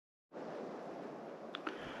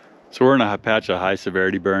So we're in a patch of high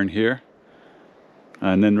severity burn here.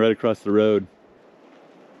 And then right across the road,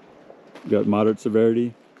 you got moderate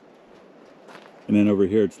severity. And then over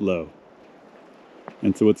here it's low.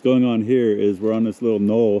 And so what's going on here is we're on this little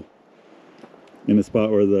knoll in a spot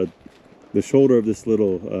where the shoulder of this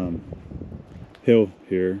little hill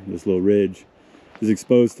here, this little ridge, is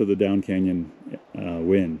exposed to the down canyon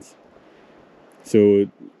winds. So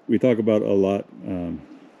we talk about a lot.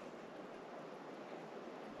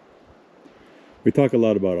 We talk a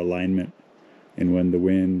lot about alignment and when the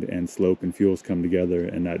wind and slope and fuels come together,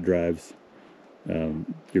 and that drives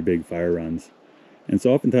your big fire runs. And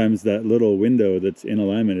so oftentimes that little window that's in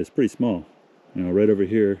alignment is pretty small. You know, right over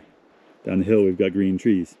here down the hill we've got green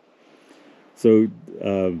trees. So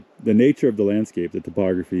the nature of the landscape, the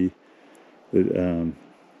topography, you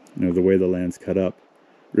know, the way the land's cut up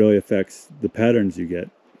really affects the patterns you get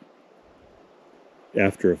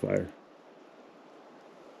after a fire.